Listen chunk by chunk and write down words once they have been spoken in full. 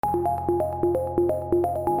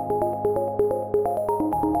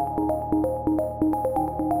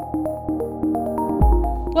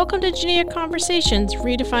Welcome to Genea Conversations,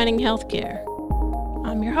 Redefining Healthcare.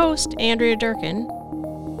 I'm your host, Andrea Durkin.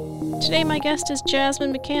 Today my guest is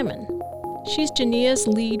Jasmine McCammon. She's Genea's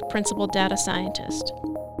lead principal data scientist.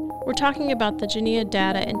 We're talking about the Genea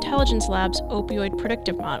Data Intelligence Lab's opioid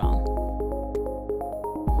predictive model.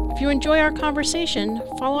 If you enjoy our conversation,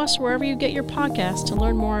 follow us wherever you get your podcasts to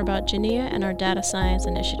learn more about Genea and our data science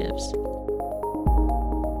initiatives.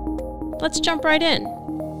 Let's jump right in.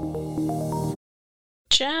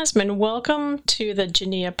 Jasmine, welcome to the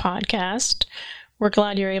Genea podcast. We're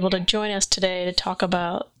glad you're able to join us today to talk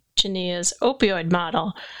about Genea's opioid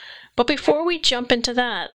model. But before we jump into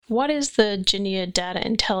that, what is the Genea Data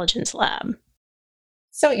Intelligence Lab?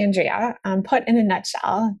 So Andrea, put in a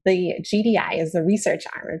nutshell, the GDI is the research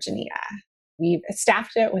arm of Genea. We've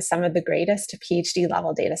staffed it with some of the greatest PhD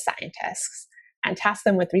level data scientists and tasked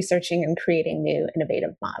them with researching and creating new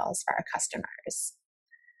innovative models for our customers.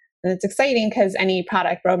 And it's exciting because any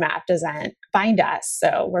product roadmap doesn't bind us,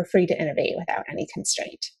 so we're free to innovate without any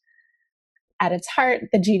constraint. At its heart,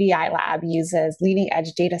 the GDI lab uses leading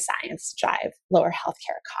edge data science to drive lower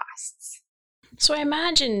healthcare costs. So I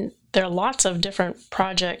imagine there are lots of different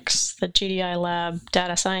projects that GDI lab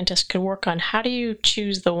data scientists could work on. How do you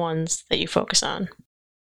choose the ones that you focus on?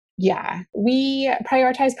 Yeah, we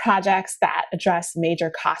prioritize projects that address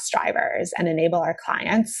major cost drivers and enable our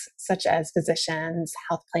clients, such as physicians,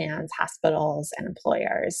 health plans, hospitals, and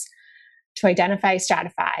employers, to identify,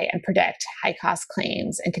 stratify, and predict high-cost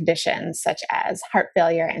claims and conditions such as heart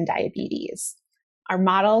failure and diabetes. Our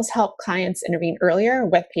models help clients intervene earlier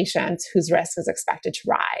with patients whose risk is expected to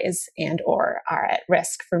rise and/or are at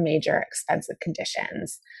risk for major expensive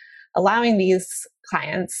conditions, allowing these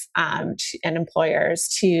clients and employers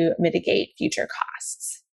to mitigate future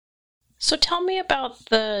costs. So tell me about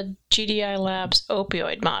the GDI Lab's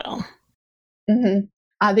opioid model. The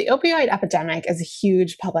opioid epidemic is a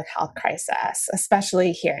huge public health crisis,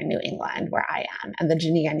 especially here in New England, where I am, and the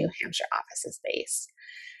Genea, New Hampshire office is based.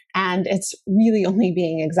 And it's really only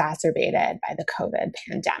being exacerbated by the COVID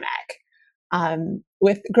pandemic.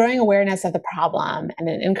 With growing awareness of the problem and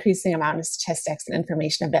an increasing amount of statistics and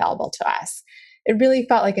information available to us, it really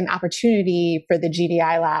felt like an opportunity for the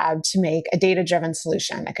GDI lab to make a data-driven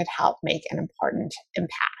solution that could help make an important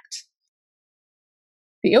impact.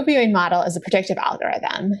 The opioid model is a predictive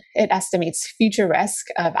algorithm. It estimates future risk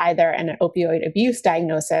of either an opioid abuse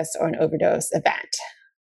diagnosis or an overdose event.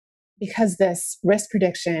 Because this risk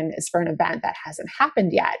prediction is for an event that hasn't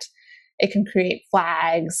happened yet, it can create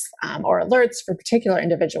flags or alerts for particular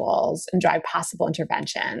individuals and drive possible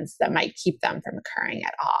interventions that might keep them from occurring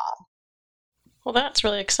at all. Well, that's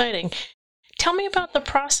really exciting. Tell me about the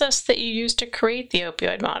process that you used to create the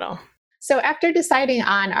opioid model. So after deciding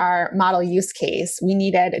on our model use case, we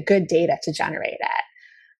needed good data to generate it.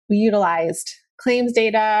 We utilized claims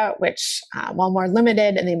data, which, while more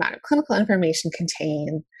limited in the amount of clinical information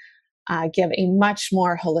contained, give a much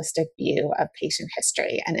more holistic view of patient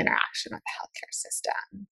history and interaction with the healthcare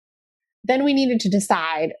system. Then we needed to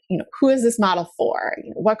decide, who is this model for?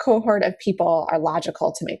 What cohort of people are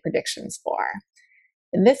logical to make predictions for?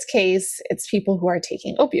 In this case, it's people who are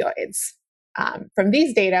taking opioids. From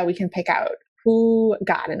these data, we can pick out who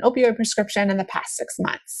got an opioid prescription in the past 6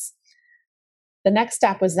 months. The next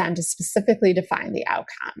step was then to specifically define the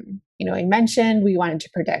outcome. I mentioned we wanted to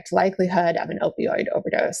predict likelihood of an opioid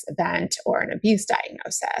overdose event or an abuse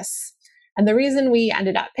diagnosis. And the reason we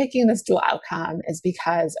ended up picking this dual outcome is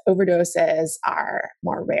because overdoses are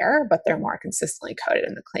more rare, but they're more consistently coded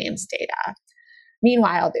in the claims data.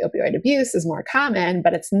 Meanwhile, the opioid abuse is more common,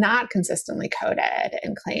 but it's not consistently coded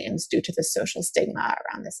in claims due to the social stigma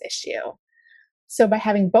around this issue. So by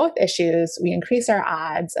having both issues, we increase our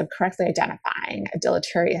odds of correctly identifying a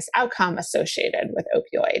deleterious outcome associated with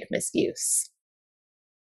opioid misuse.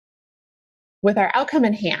 With our outcome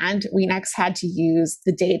in hand, we next had to use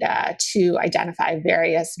the data to identify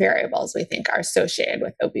various variables we think are associated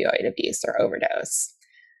with opioid abuse or overdose.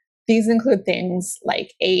 These include things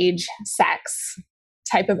like age, sex,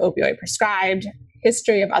 type of opioid prescribed,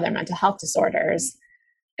 history of other mental health disorders,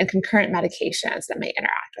 and concurrent medications that may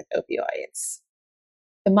interact with opioids.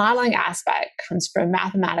 The modeling aspect comes from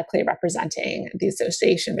mathematically representing the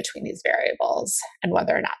association between these variables and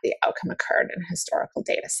whether or not the outcome occurred in a historical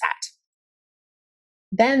data set.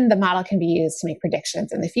 Then the model can be used to make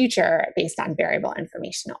predictions in the future based on variable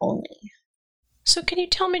information only. So can you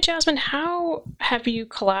tell me, Jasmine, how have you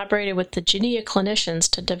collaborated with the Genea clinicians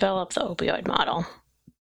to develop the opioid model?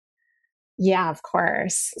 Yeah, of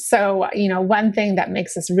course. So, one thing that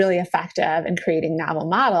makes us really effective in creating novel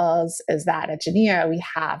models is that at Genea, we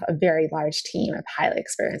have a very large team of highly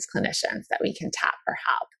experienced clinicians that we can tap for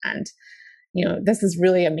help. And this is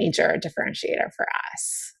really a major differentiator for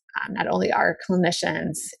us. Not only are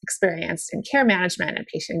clinicians experienced in care management and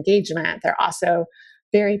patient engagement, they're also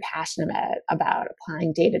very passionate about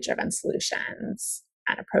applying data-driven solutions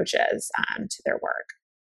and approaches to their work.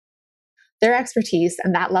 Their expertise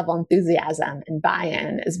and that level of enthusiasm and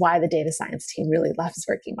buy-in is why the data science team really loves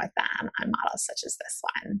working with them on models such as this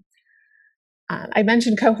one. I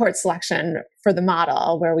mentioned cohort selection for the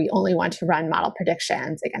model, where we only want to run model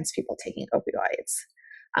predictions against people taking opioids.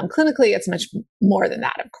 Clinically, it's much more than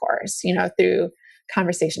that, of course. Through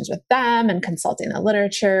conversations with them and consulting the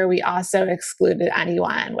literature, we also excluded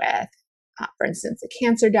anyone with, for instance, a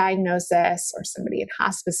cancer diagnosis or somebody in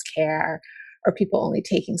hospice care, or people only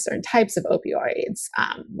taking certain types of opioids,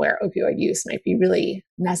 where opioid use might be really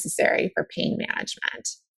necessary for pain management.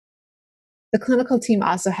 The clinical team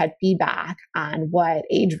also had feedback on what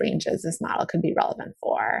age ranges this model could be relevant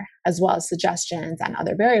for, as well as suggestions on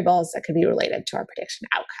other variables that could be related to our prediction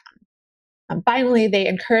outcome. Finally, they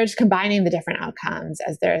encouraged combining the different outcomes,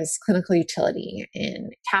 as there is clinical utility in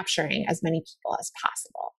capturing as many people as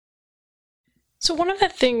possible. So one of the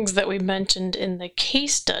things that we mentioned in the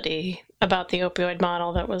case study about the opioid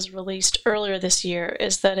model that was released earlier this year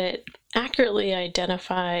is that it accurately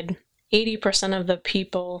identified 80% of the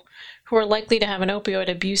people who are likely to have an opioid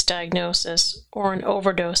abuse diagnosis or an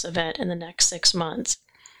overdose event in the next 6 months.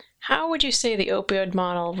 How would you say the opioid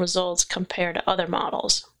model results compare to other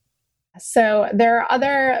models? So there are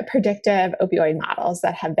other predictive opioid models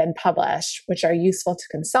that have been published, which are useful to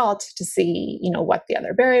consult to see, what the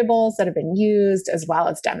other variables that have been used, as well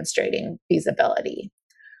as demonstrating feasibility.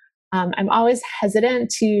 I'm always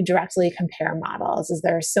hesitant to directly compare models, as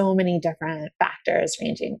there are so many different factors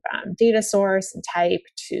ranging from data source and type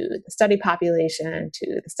to the study population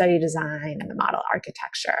to the study design and the model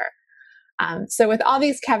architecture. So with all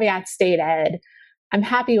these caveats stated, I'm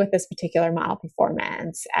happy with this particular model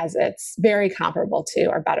performance, as it's very comparable to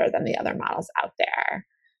or better than the other models out there.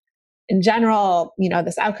 In general,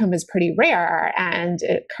 this outcome is pretty rare, and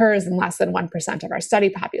it occurs in less than 1% of our study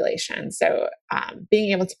population. So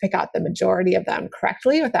being able to pick out the majority of them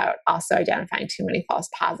correctly without also identifying too many false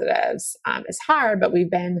positives is hard, but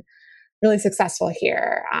we've been really successful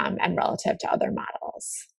here and relative to other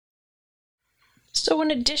models. So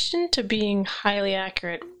in addition to being highly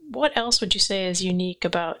accurate, what else would you say is unique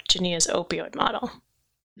about Genea's opioid model?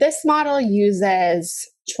 This model uses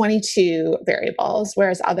 22 variables,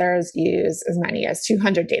 whereas others use as many as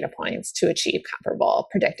 200 data points to achieve comparable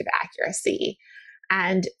predictive accuracy.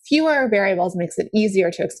 And fewer variables makes it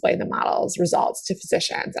easier to explain the model's results to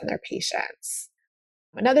physicians and their patients.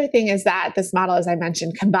 Another thing is that this model, as I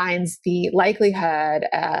mentioned, combines the likelihood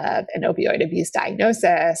of an opioid abuse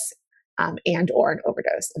diagnosis and or an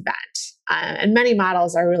overdose event. And many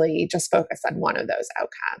models are really just focused on one of those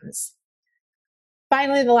outcomes.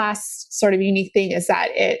 Finally, the last sort of unique thing is that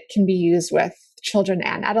it can be used with children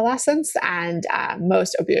and adolescents, and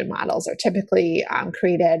most opioid models are typically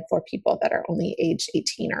created for people that are only age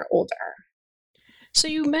 18 or older. So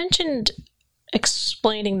you mentioned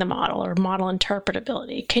explaining the model or model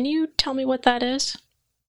interpretability. Can you tell me what that is?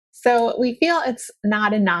 So we feel it's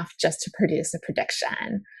not enough just to produce a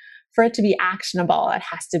prediction. For it to be actionable, it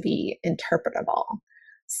has to be interpretable.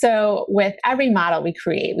 So with every model we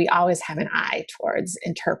create, we always have an eye towards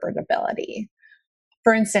interpretability.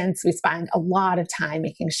 For instance, we spend a lot of time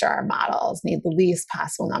making sure our models need the least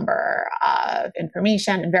possible number of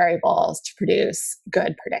information and variables to produce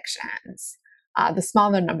good predictions. The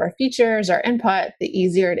smaller number of features or input, the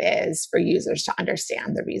easier it is for users to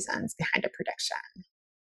understand the reasons behind a prediction.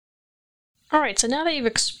 All right, so now that you've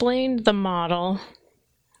explained the model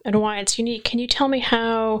and why it's unique, can you tell me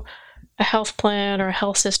how a health plan or a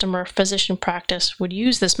health system or a physician practice would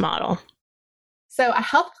use this model? So a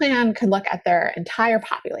health plan could look at their entire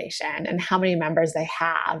population and how many members they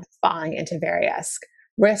have falling into various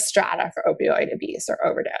risk strata for opioid abuse or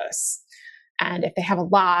overdose. And if they have a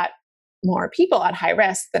lot more people at high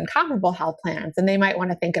risk than comparable health plans, then they might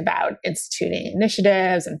want to think about instituting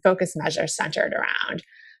initiatives and focus measures centered around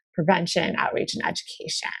prevention, outreach, and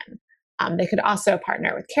education. They could also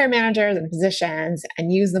partner with care managers and physicians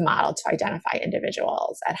and use the model to identify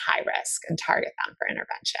individuals at high risk and target them for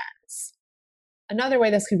interventions. Another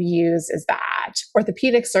way this could be used is that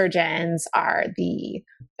orthopedic surgeons are the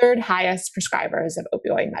third highest prescribers of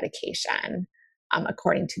opioid medication,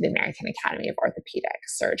 according to the American Academy of Orthopedic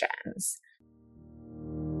Surgeons.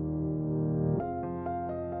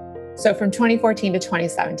 So from 2014 to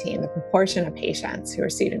 2017, the proportion of patients who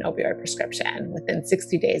received an opioid prescription within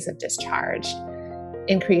 60 days of discharge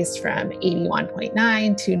increased from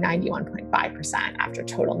 81.9% to 91.5% after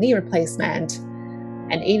total knee replacement.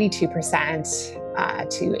 and 82%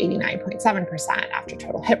 to 89.7% after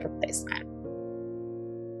total hip replacement.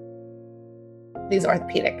 These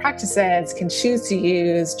orthopedic practices can choose to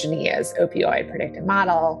use Genea's opioid predictive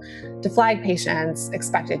model to flag patients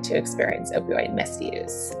expected to experience opioid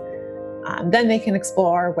misuse. Then they can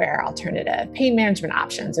explore where alternative pain management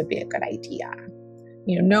options would be a good idea.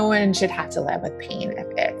 No one should have to live with pain if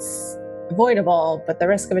it's avoidable, but the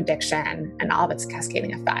risk of addiction and all of its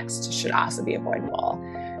cascading effects should also be avoidable.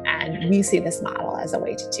 And we see this model as a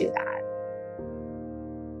way to do that.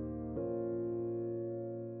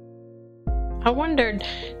 I wondered,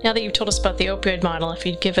 now that you've told us about the opioid model, if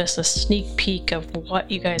you'd give us a sneak peek of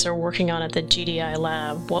what you guys are working on at the GDI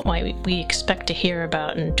lab. What might we expect to hear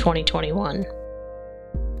about in 2021?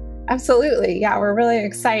 Absolutely. Yeah, we're really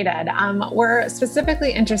excited. We're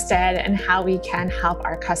specifically interested in how we can help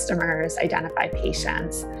our customers identify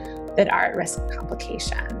patients that are at risk of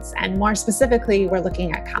complications. And more specifically, we're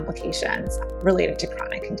looking at complications related to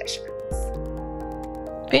chronic conditions.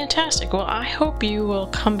 Fantastic. Well, I hope you will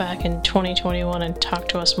come back in 2021 and talk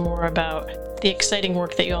to us more about the exciting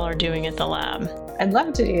work that you all are doing at the lab. I'd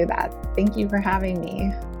love to do that. Thank you for having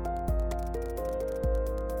me.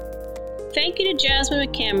 Thank you to Jasmine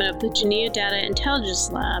McCammon of the Genea Data Intelligence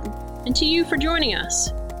Lab, and to you for joining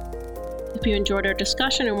us. If you enjoyed our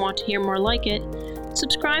discussion and want to hear more like it,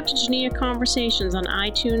 subscribe to Genea Conversations on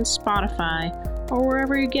iTunes, Spotify, or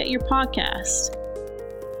wherever you get your podcasts.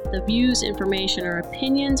 The views, information, or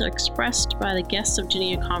opinions expressed by the guests of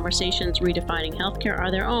Genea Conversations Redefining Healthcare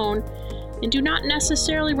are their own and do not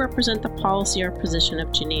necessarily represent the policy or position of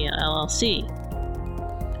Genea LLC.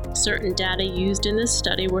 Certain data used in this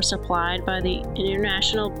study were supplied by the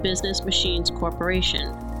International Business Machines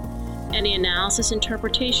Corporation. Any analysis,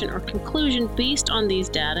 interpretation, or conclusion based on these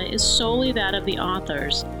data is solely that of the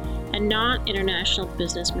authors and not International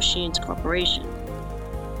Business Machines Corporation.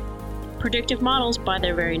 Predictive models, by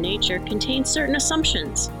their very nature, contain certain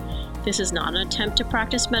assumptions. This is not an attempt to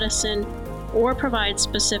practice medicine or provide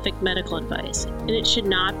specific medical advice, and it should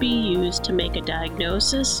not be used to make a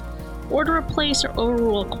diagnosis or to replace or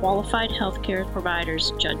overrule qualified healthcare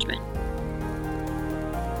providers' judgment.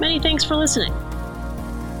 Many thanks for listening.